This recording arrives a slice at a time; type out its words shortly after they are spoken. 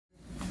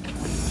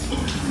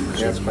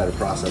Yeah, it's quite a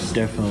process.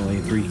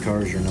 Definitely 3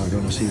 cars you're not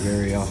going to see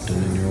very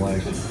often in your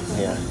life.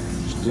 Yeah.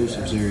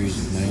 Exclusive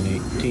Series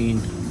 918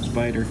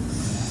 Spyder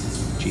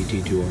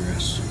GT2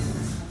 RS.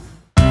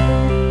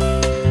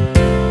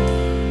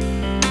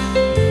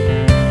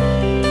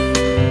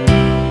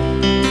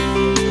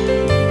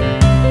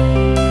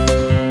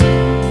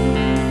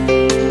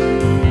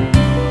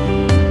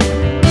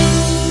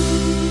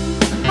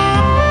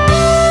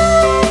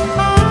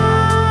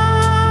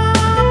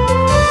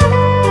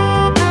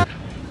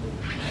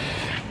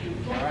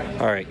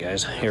 Alright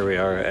guys, here we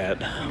are at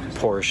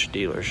Porsche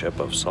dealership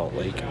of Salt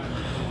Lake.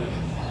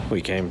 We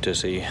came to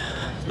see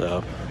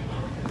the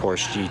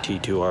Porsche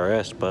GT2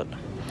 RS, but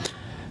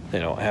they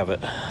don't have it.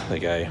 The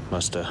guy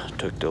must have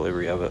took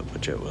delivery of it,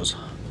 which it was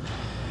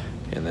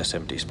in this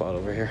empty spot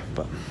over here.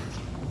 But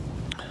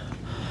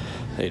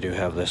they do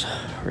have this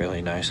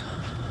really nice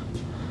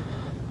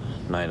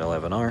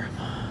 911R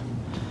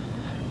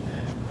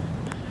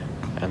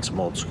and some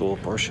old school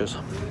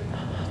Porsches.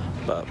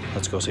 But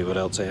let's go see what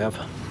else they have.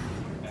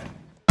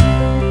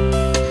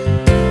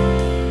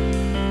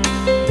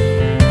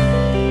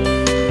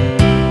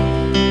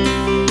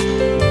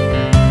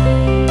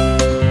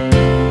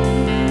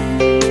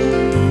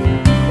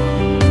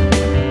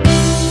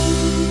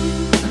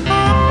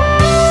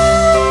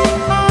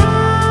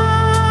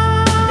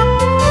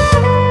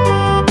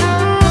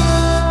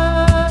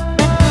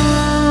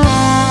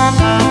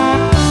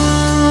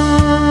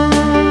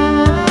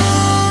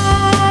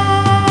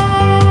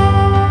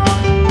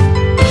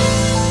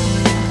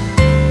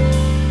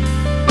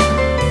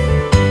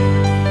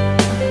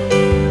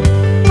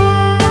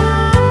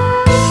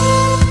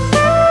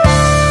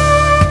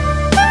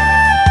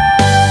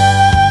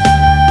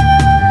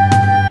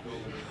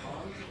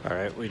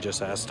 We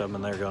just asked them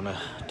and they're gonna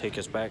take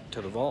us back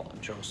to the vault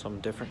and show us some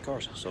different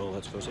cars. So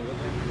let's go see what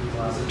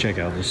they check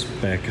out the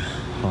spec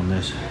on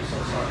this.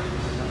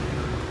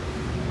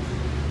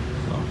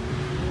 So,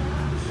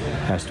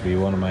 has to be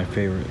one of my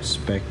favorite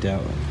spec'd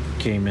out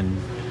Cayman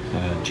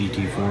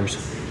GT4s.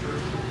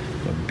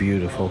 A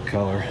beautiful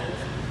color.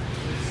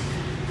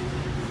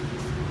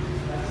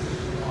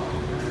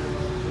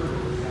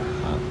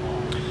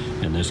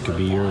 And this could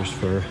be yours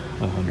for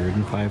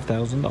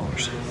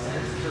 $105,000.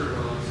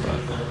 But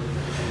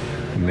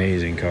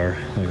amazing car.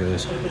 Look at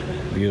this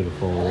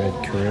beautiful red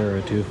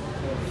Carrera too.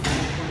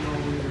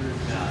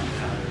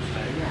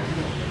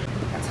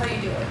 That's how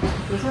you do it.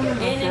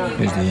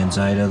 Here's the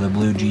inside of the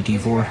blue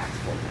GT4.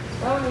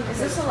 Is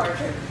this a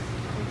larger?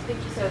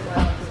 Thank you so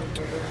much.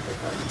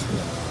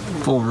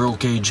 Full roll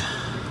cage.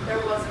 There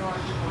was a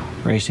larger.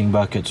 Racing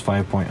buckets,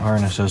 5-point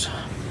harnesses.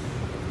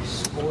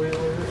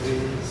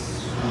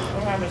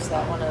 How much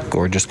that one is?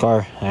 Gorgeous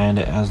car, and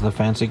it has the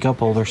fancy cup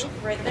holders.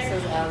 Right there.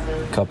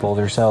 Cup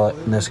holder, sell it,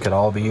 and this could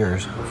all be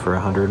yours for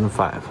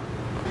 $105.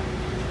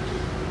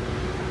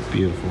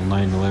 Beautiful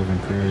 911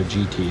 Carrera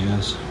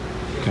GTS,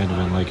 kind of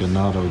in like an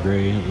auto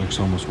gray. It looks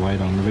almost white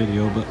on the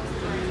video, but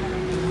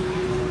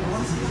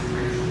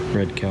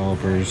red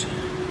calipers,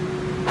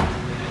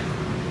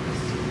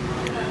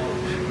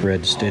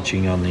 red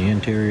stitching on the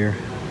interior.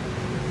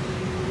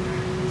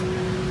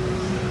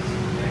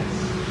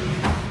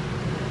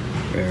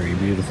 Very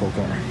beautiful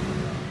car.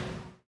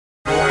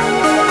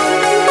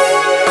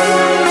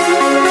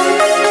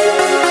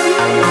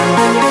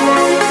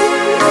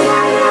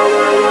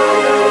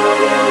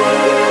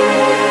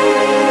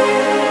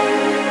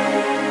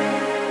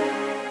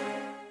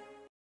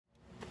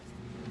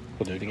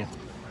 We'll do it again.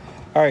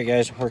 Alright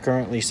guys, we're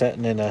currently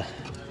sitting in a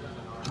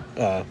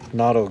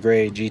Auto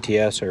Gray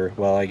GTS, or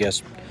well, I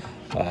guess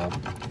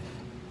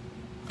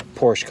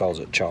Porsche calls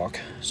it chalk.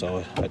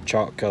 So a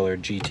chalk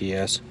colored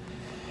GTS.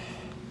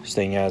 This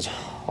thing has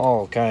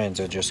all kinds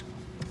of just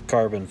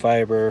carbon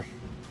fiber,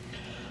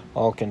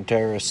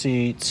 Alcantara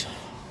seats,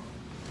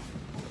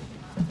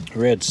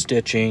 red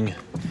stitching.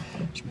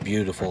 It's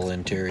beautiful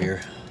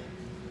interior.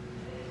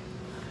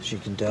 As you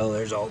can tell,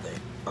 there's all the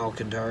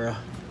Alcantara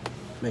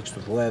mixed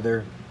with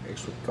leather,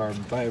 mixed with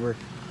carbon fiber.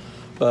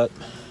 But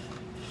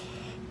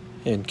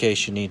in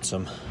case you need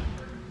some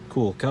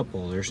cool cup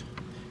holders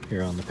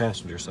here on the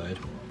passenger side,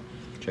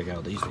 check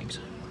out these things.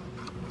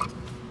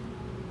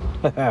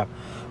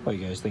 What do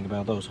you guys think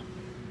about those?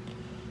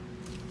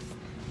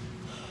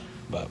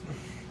 But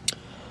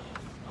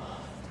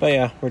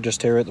yeah, we're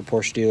just here at the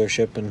Porsche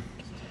dealership in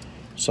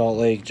Salt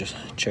Lake, just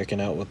checking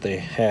out what they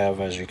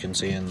have, as you can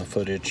see in the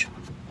footage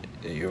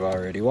that you've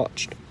already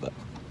watched. But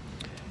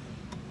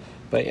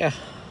yeah,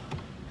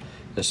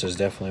 this is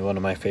definitely one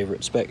of my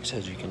favorite specs,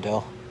 as you can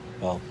tell.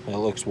 Well, it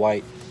looks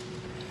white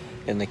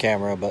in the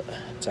camera, but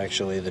it's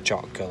actually the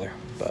chalk color.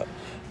 But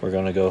we're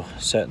gonna go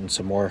set in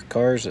some more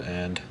cars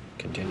and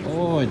continue.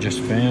 Oh, I just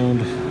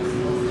found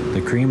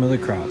the cream of the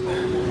crop.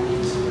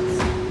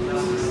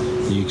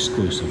 The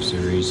exclusive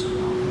series.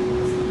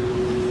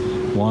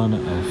 1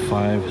 of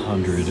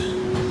 500.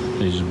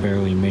 They just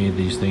barely made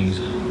these things.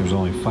 There's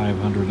only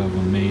 500 of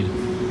them made,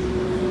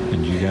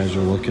 and you guys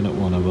are looking at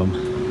one of them.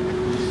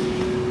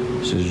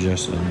 This is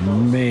just an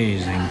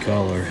amazing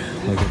color.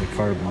 Look at the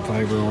carbon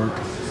fiber work.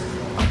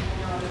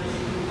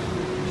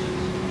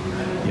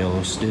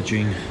 Yellow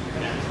stitching.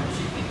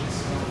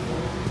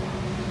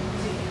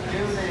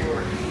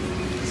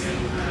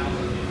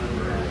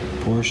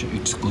 Porsche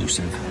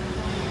exclusive.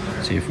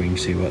 See if we can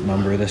see what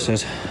number this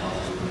is.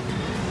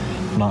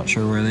 Not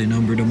sure where they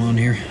numbered them on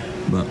here,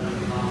 but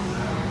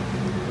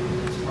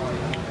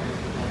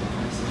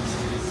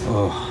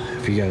oh,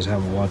 if you guys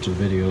haven't watched the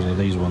videos of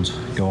these ones,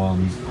 go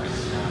on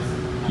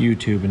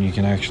YouTube and you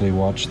can actually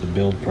watch the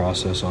build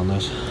process on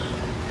this.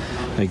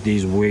 Like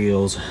these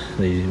wheels,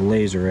 they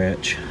laser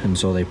etch, and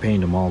so they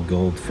paint them all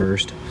gold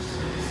first,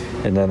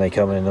 and then they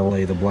come in and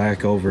lay the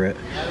black over it,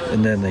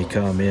 and then they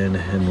come in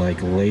and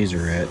like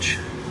laser etch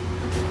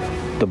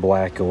the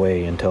black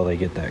away until they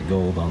get that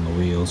gold on the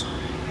wheels.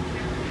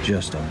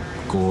 Just a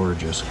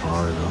gorgeous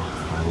car though.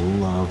 I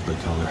love the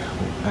color.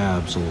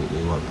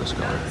 Absolutely love this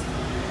car.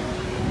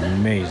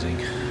 Amazing.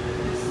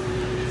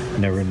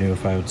 Never knew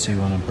if I would see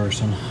one in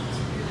person.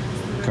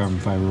 Carbon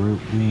fiber root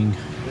wing,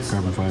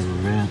 carbon fiber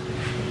vent.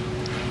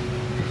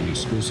 The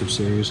exclusive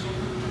series.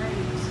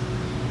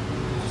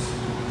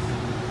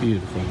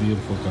 Beautiful,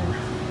 beautiful car.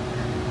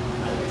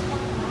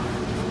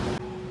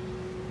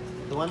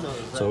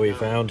 So we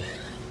found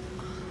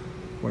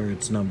where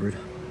it's numbered.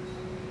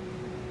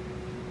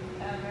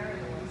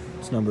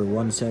 It's number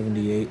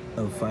 178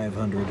 of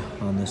 500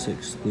 on this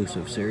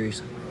exclusive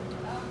series.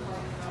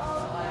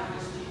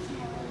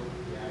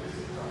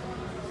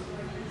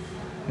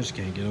 I just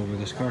can't get over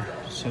this car.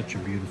 Such a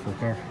beautiful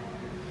car.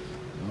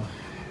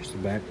 Here's the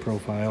back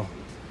profile.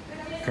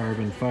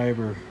 Carbon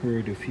fiber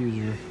rear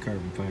diffuser,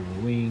 carbon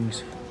fiber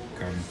wings,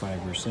 carbon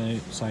fiber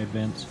side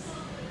vents,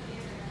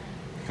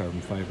 carbon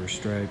fiber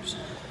stripes.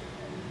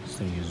 This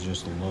thing is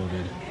just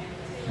loaded.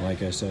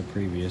 Like I said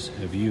previous,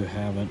 if you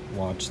haven't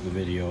watched the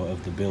video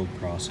of the build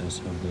process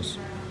of this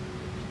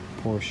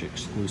Porsche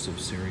exclusive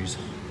series,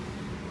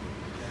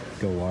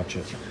 go watch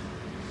it.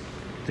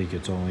 I think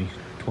it's only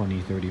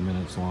 20-30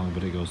 minutes long,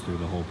 but it goes through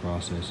the whole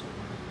process.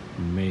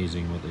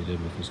 Amazing what they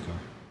did with this car.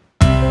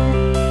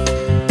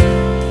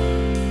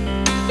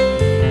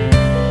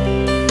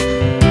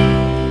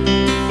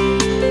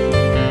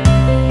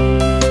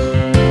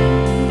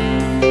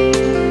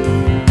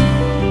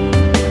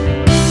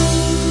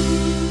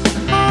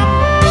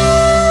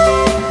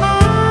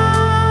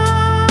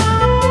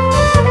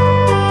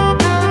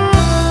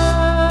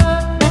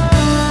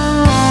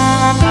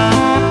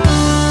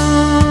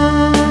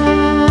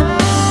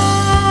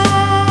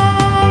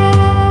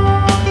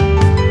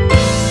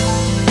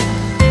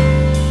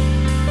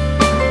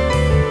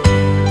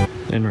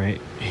 Then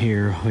right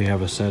here we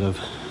have a set of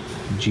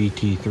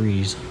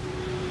GT3s.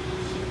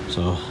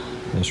 So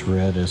this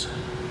red is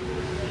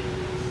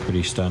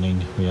pretty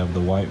stunning. We have the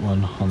white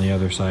one on the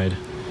other side.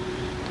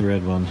 The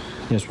red one,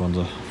 this one's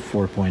a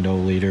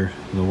 4.0 liter.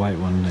 The white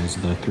one is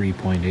the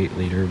 3.8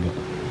 liter, but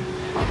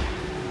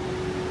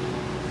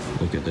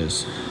look at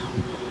this.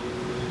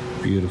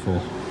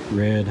 Beautiful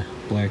red,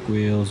 black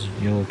wheels,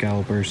 yellow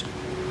calipers.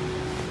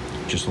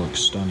 Just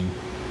looks stunning.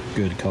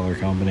 Good color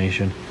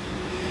combination.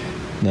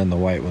 And then the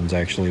white one's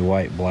actually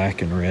white,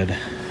 black, and red.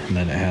 And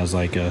then it has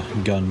like a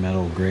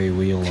gunmetal gray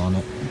wheel on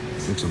it.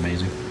 Looks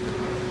amazing.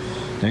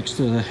 Next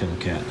to the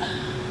Hellcat.